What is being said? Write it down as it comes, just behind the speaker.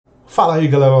Fala aí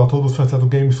galera, todos os fãs do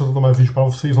game, estou dando mais vídeo para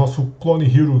vocês, nosso Clone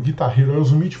Hero, Guitar Hero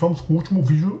Aerosmith. Vamos com o último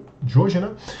vídeo de hoje,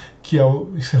 né? Que é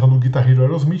o encerrando o Guitar Hero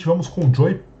Aerosmith. Vamos com o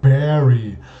Joy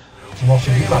Perry, o nosso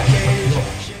guitarrista aqui, ó.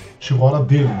 Chegou a hora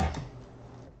dele.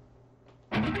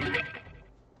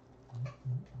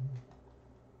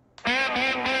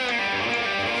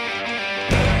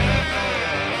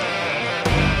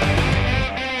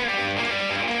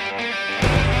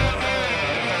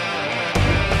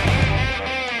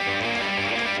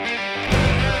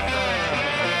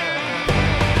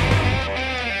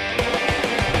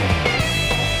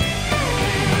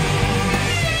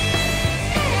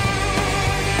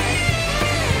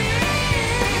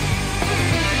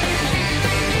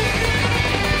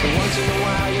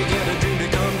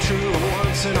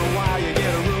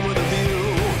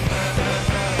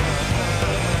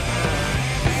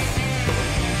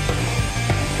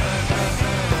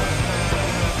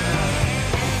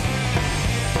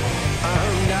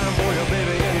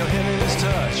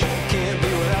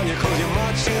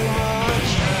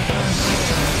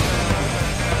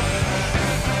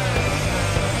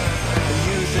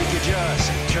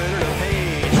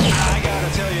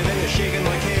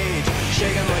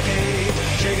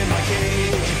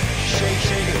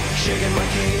 Shaking my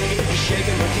cage,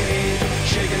 shaking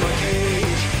my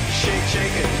cage, shaking my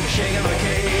cage, shaking my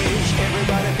cage.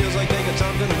 Everybody feels like they got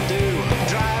something to do.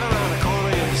 Drive around the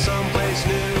corner into someplace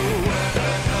new.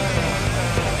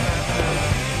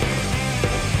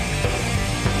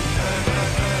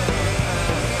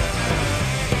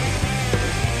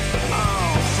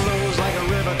 Oh, flows like a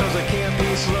river 'cause it can't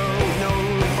be slow. No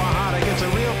room for heart, it gets a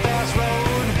real fast road.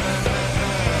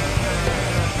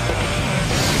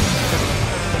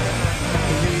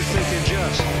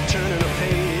 Just turning a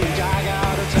page. I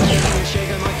gotta tell you,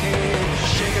 shaking my cage,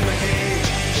 shaking my cage,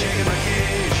 shaking my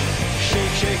cage,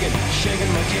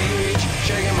 shaking my cage,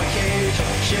 shaking my cage,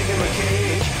 shaking my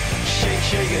cage,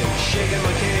 shaking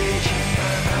my cage.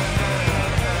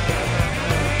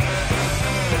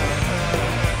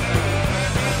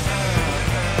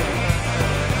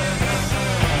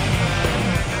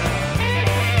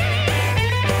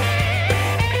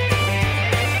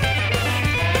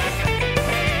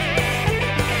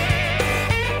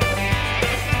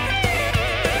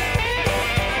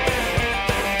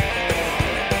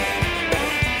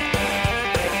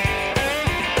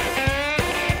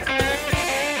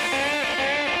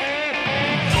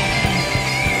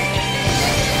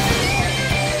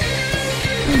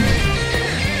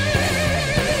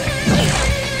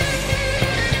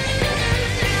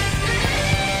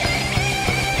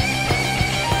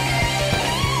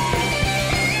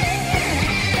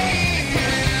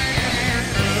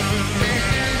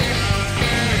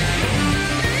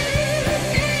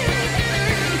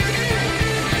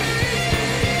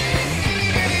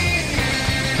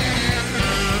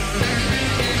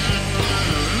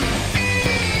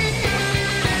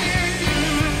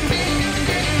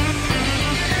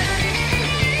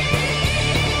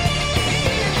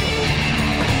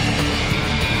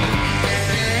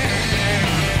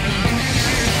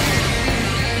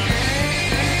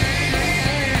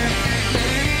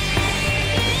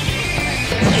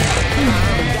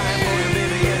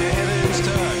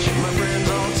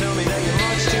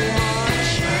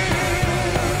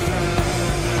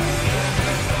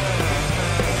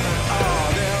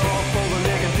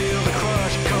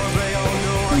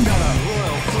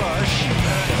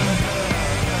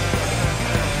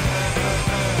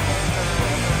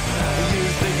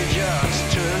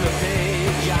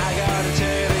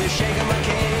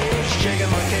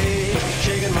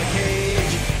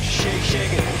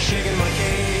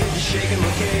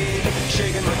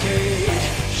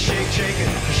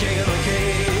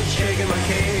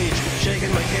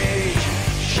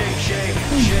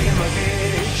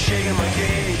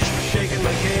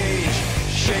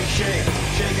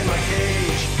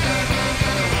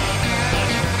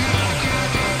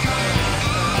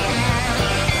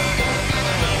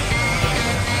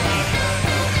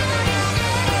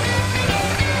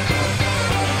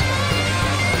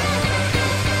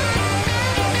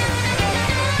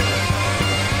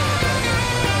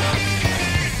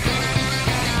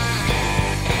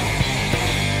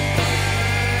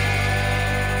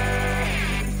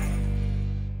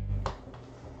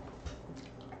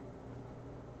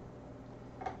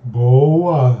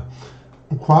 Boa!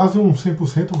 Quase um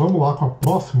 100%. Vamos lá com a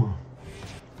próxima.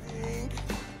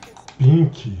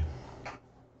 Pink.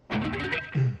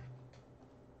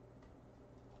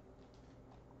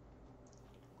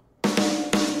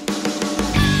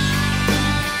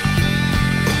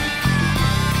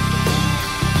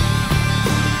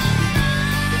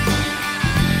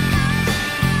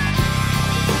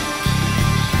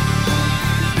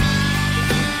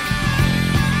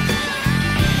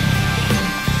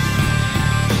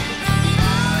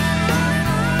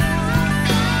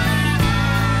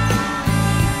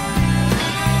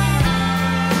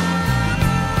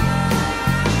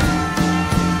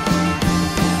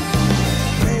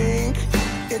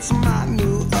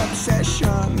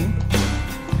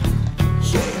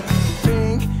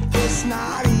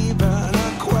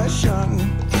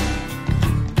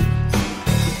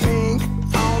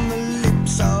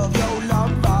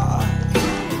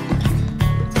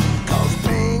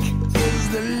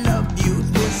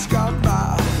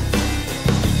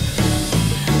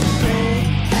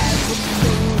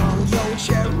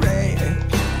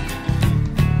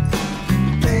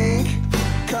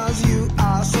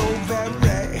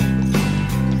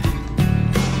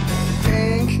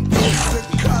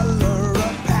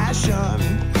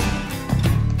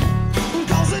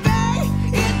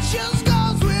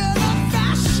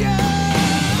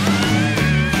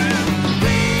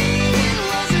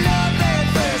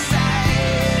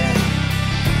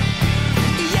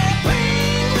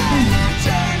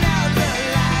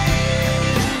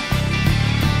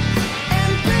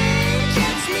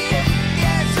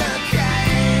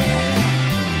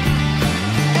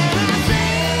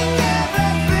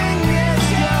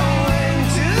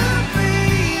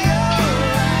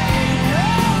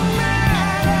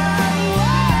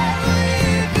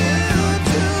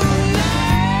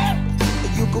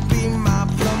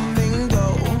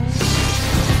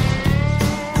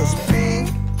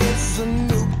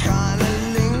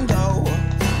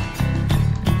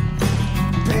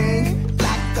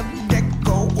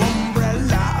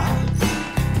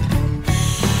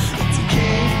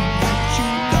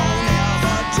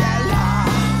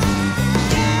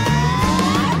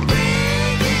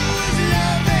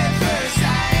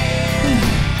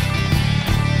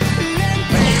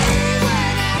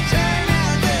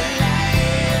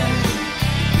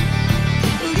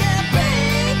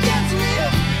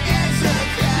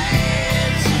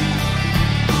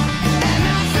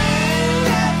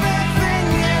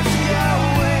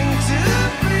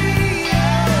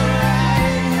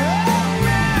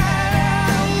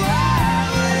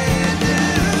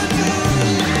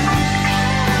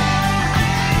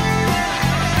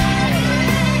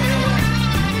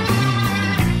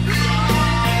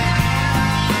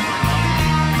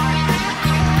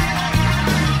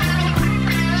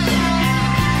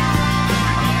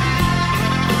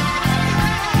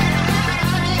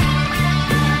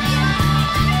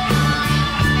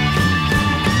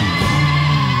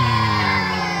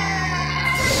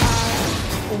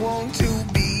 want to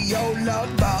be your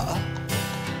lover.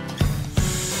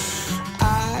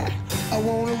 I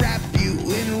wanna wrap you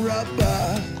in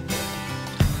rubber,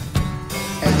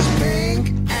 as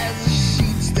pink as the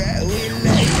sheets that we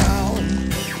lay on.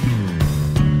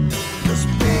 'Cause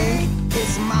pink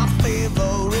is my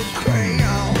favorite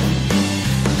crayon.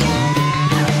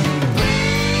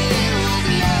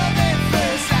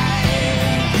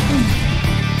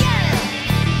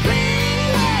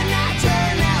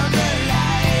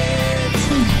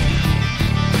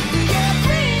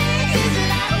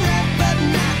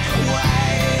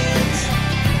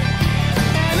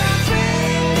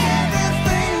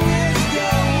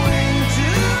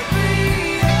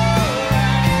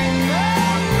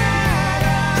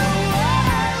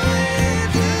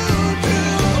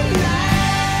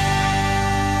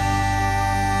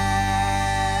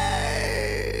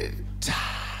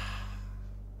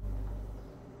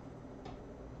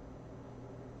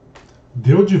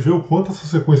 Deu de ver o quanto essa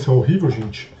sequência é horrível,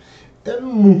 gente. É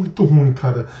muito ruim,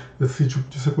 cara, esse tipo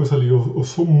de sequência ali. Eu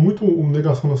sou muito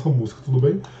negação nessa música, tudo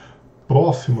bem?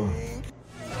 Próxima.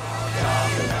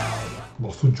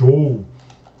 Nosso Joe.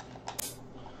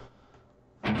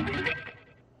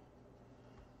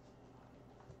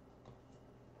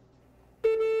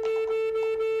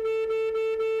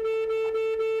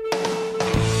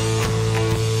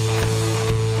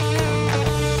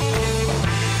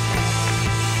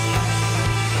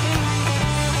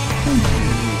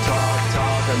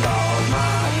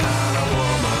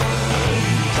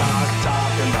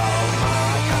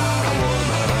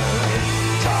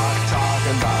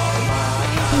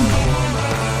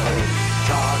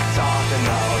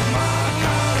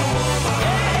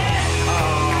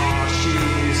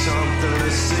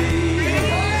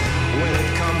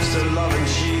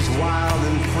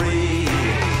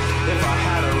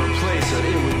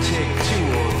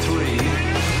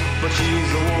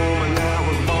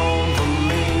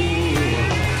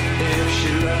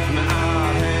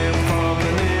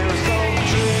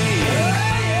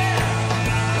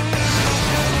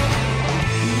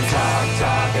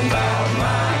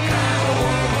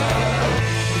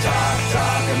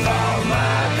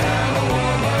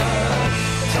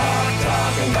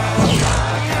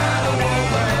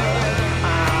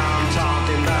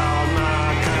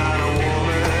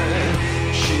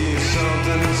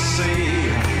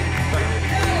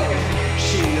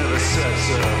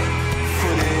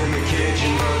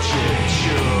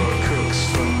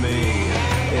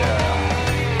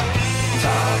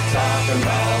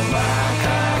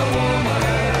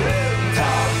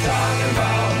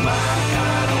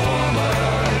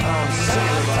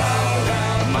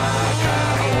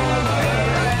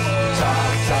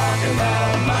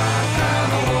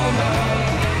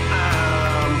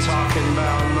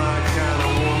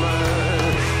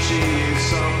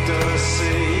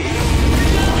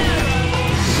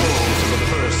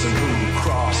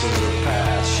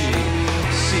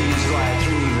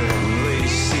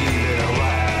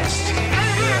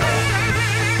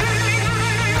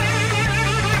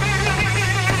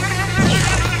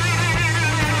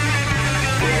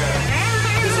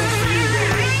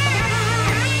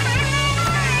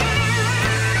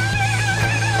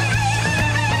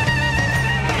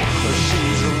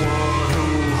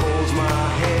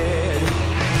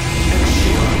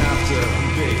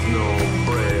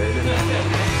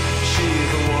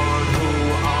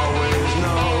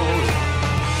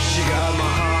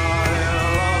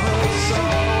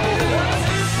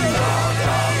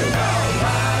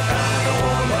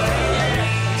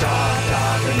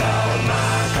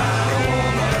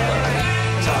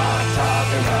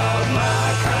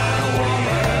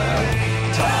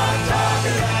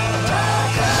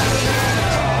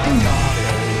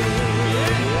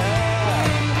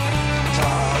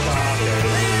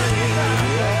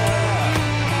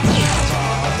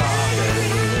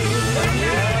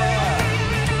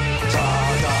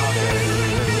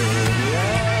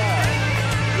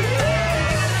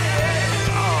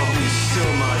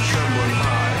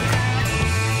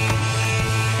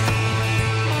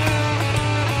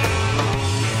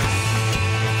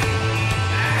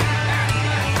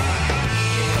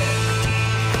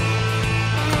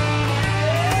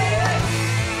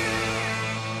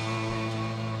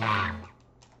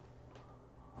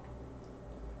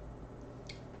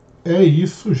 É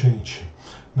isso, gente,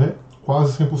 né?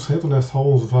 Quase 100%, né? Só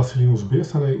uns vacilinhos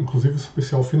besta, né? Inclusive o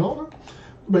especial final, né?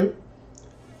 Tudo bem.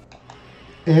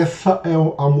 Essa é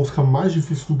a música mais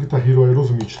difícil do Guitar Hero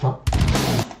Aerosmith, tá?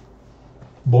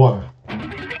 Bora!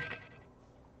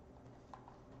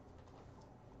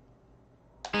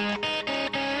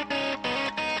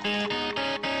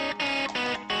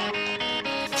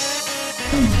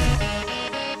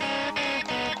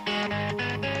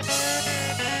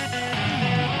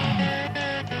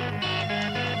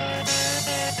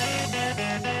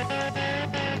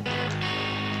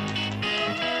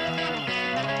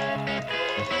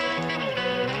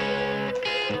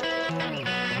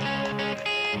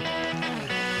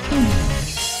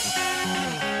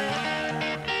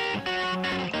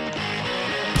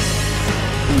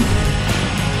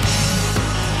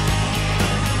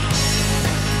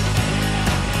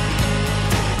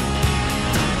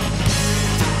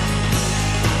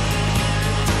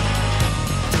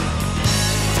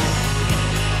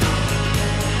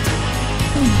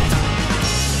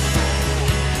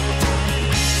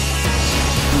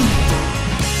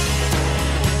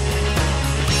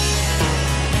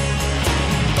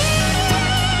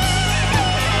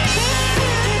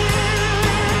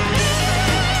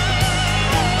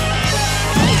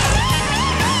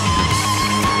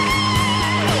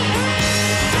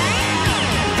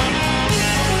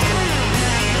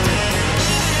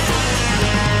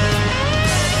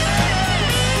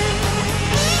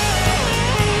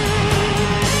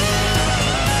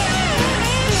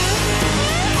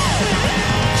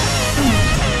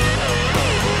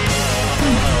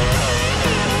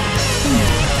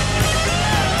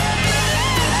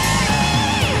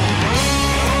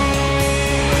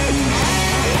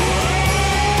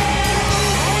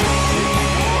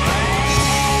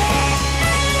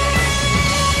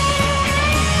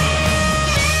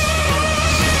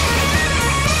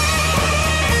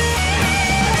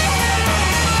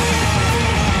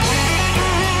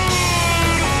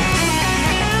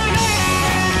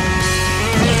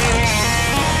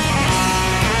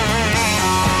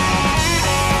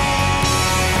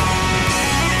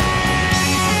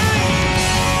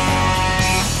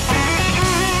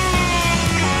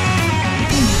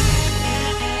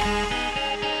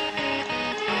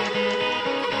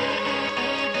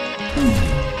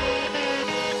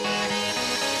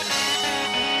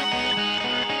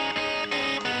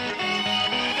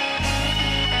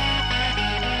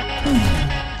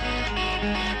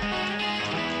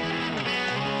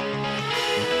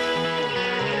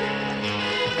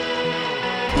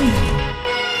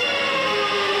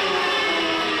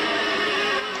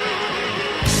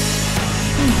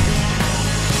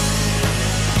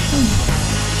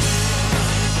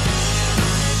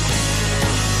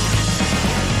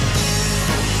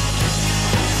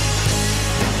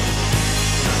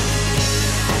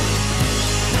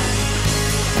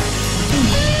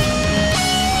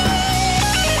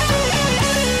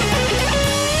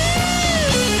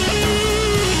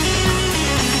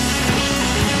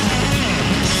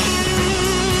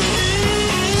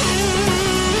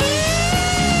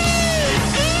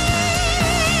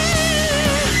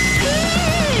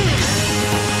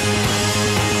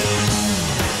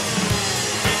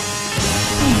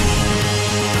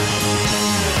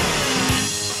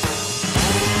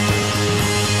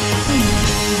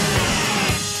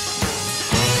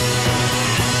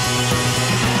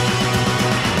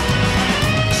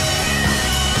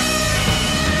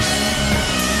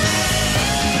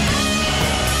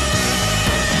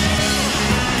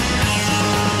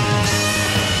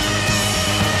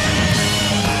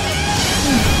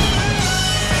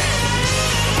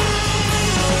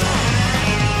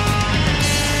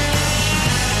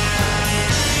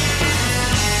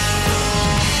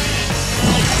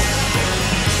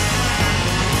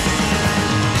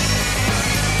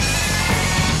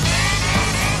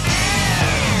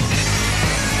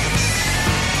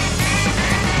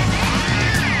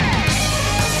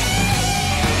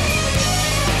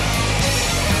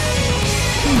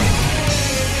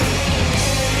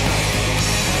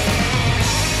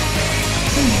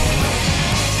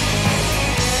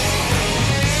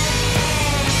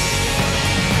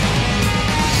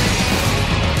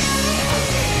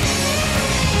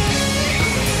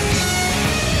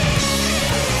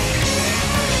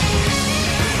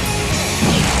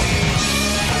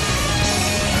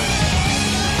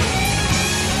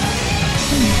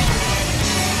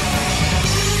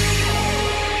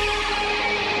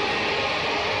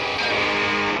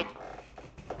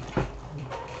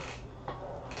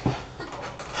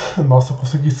 Nossa, eu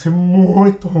consegui ser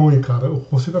muito ruim, cara. Eu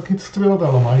consigo a quinta estrela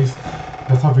dela, mas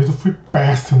dessa vez eu fui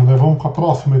péssimo, né? Vamos com a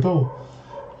próxima, então?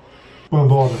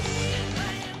 Pandora.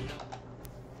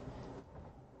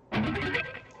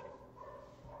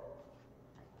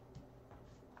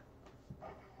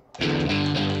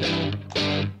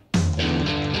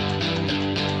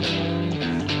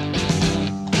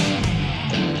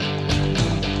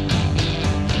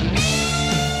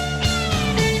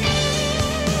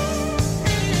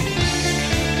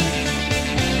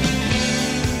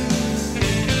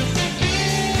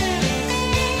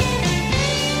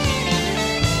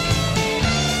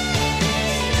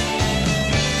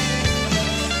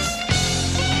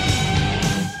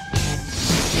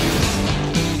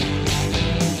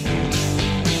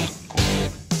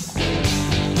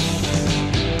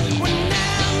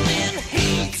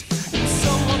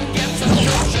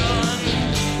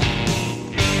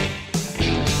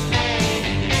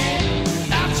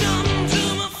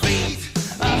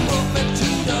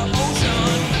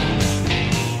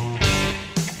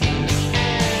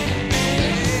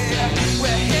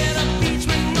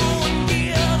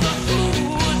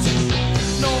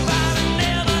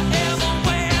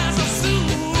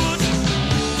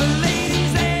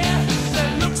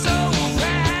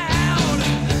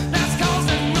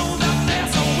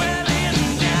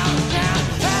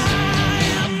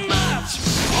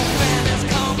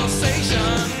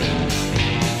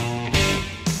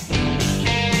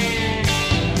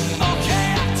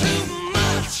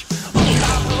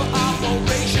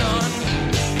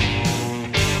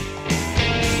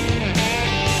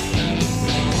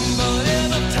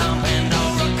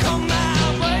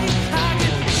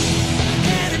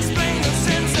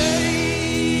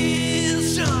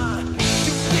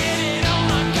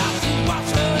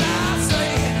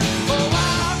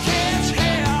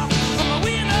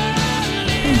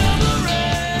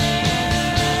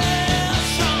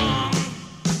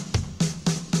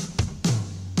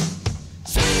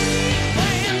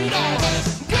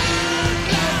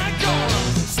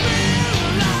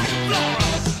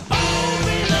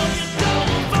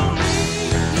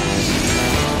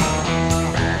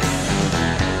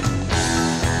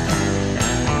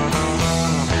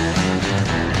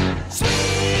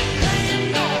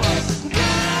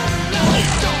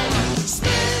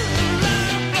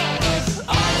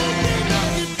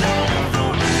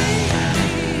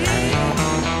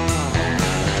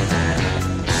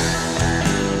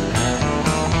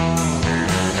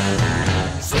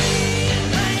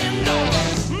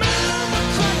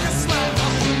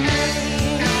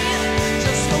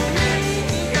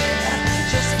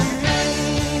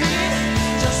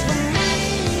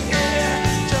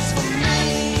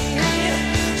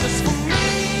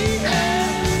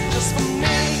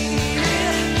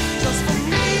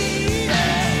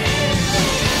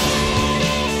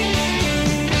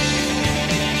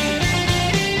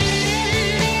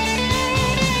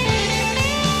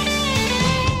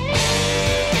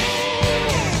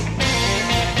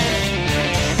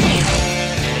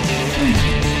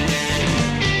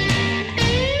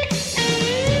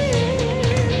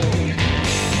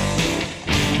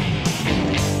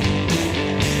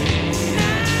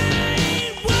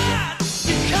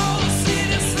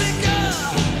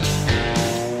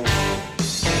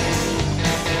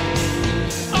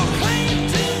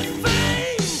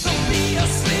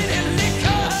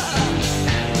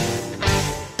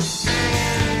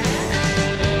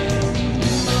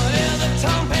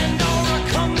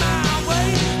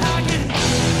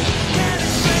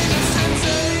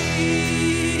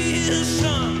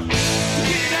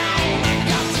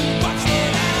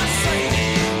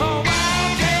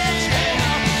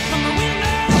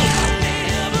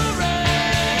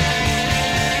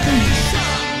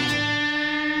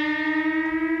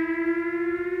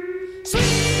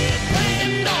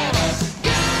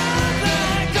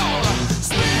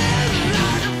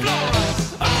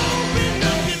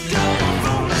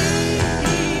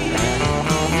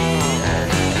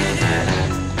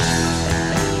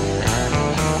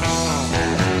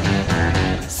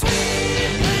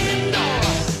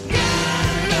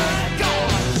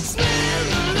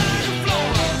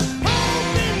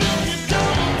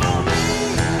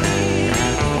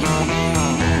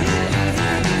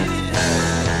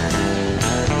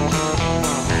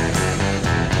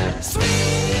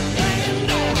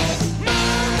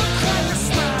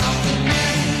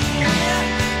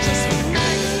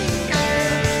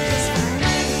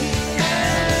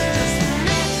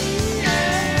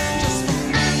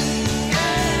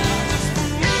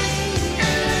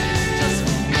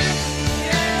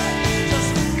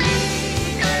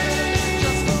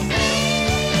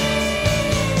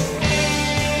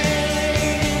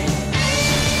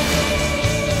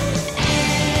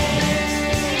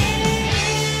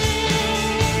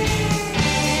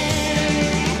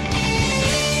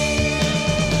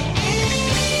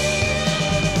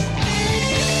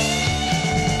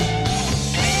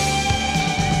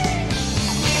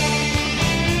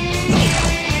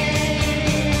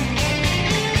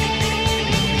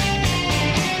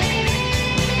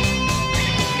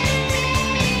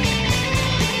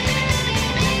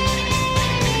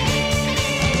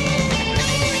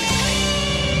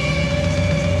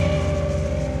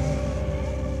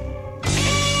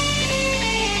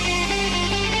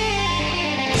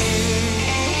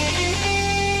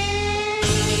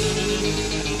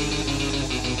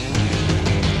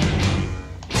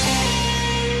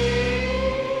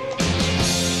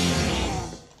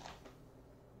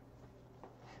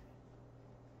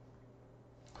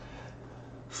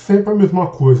 Sempre a mesma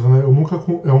coisa, né? Eu nunca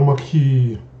é uma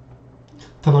que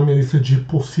tá na minha lista de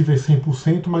possíveis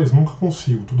 100%, mas nunca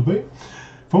consigo, tudo bem?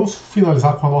 Vamos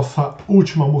finalizar com a nossa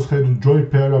última música aí do Joy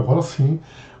Perry, agora sim,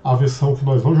 a versão que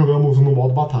nós não jogamos no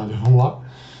modo batalha. Vamos lá?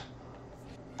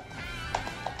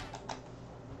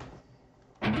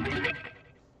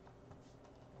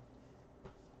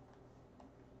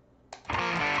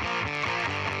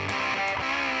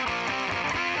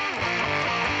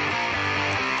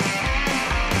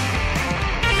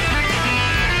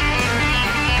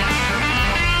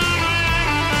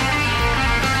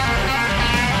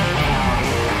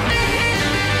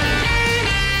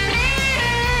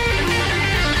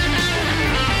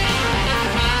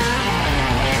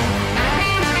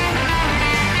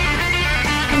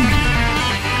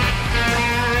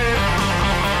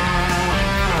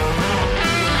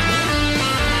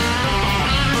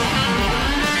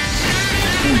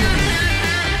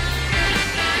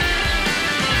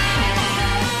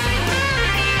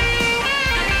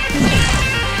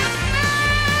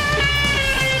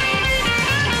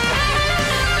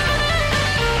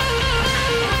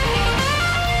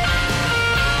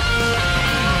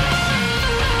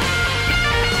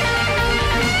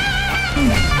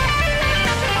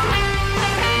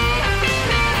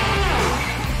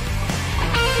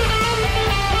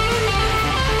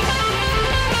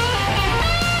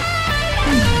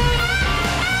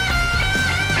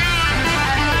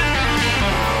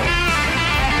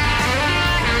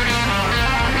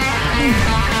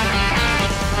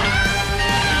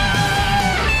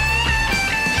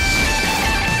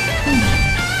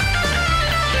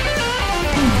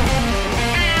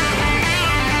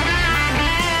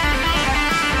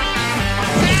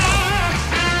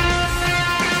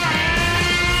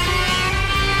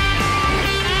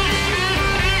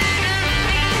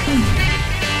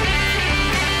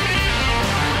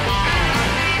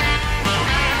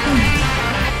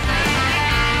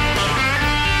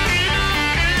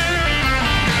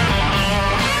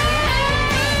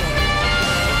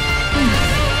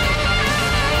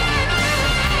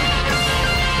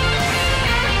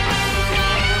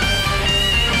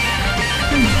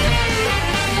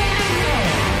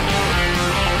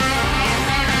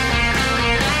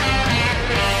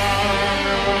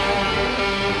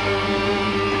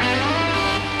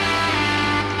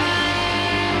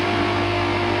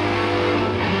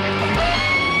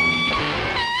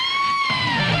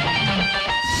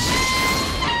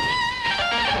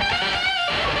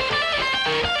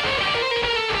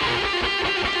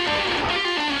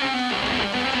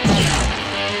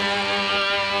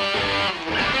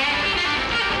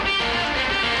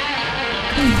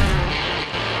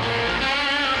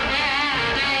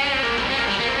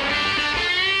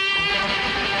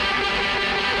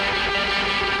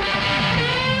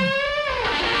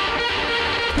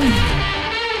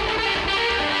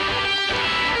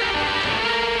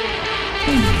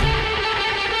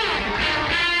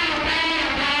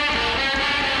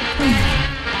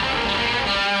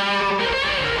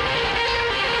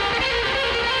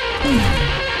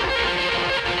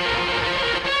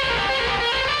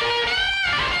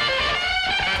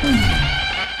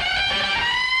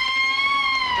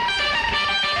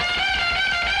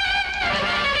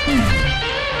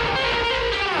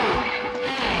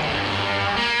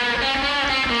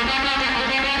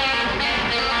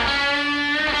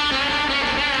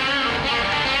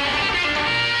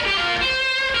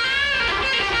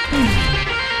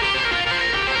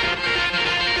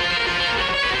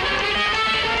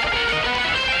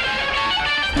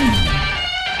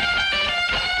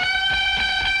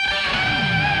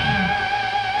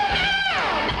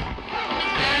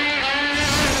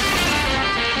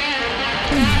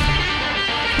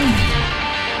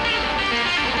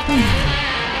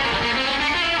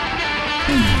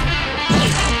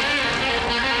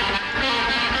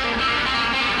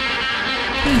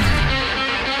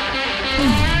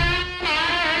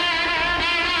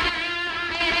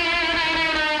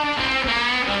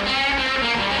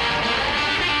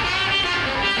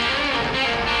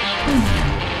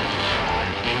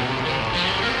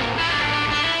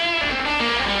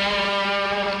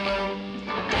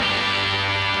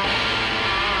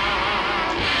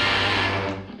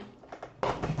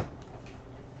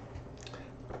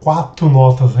 Quatro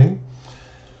notas, hein?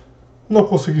 Não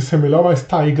consegui ser melhor, mas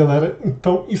tá aí, galera.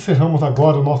 Então encerramos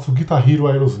agora o nosso Guitar Hero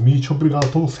Aerosmith. Obrigado a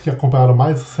todos que acompanharam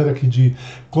mais essa série aqui de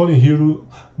Clone Hero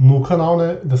no canal,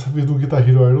 né? Dessa vez do Guitar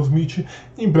Hero Aerosmith.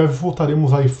 Em breve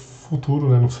voltaremos aí futuro,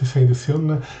 né? Não sei se ainda esse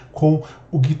ano, né? Com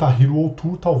o Guitar Hero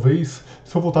Tour, talvez.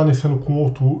 Se eu voltar nesse ano com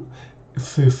o Tour,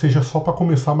 seja só para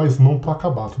começar, mas não para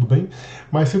acabar, tudo bem?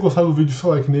 Mas se gostar do vídeo, seu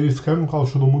like nele, se inscreve no canal,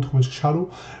 ajudou muito, como que charu.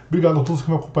 Obrigado a todos que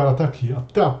me acompanharam até aqui.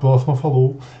 Até a próxima,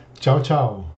 falou, tchau, tchau!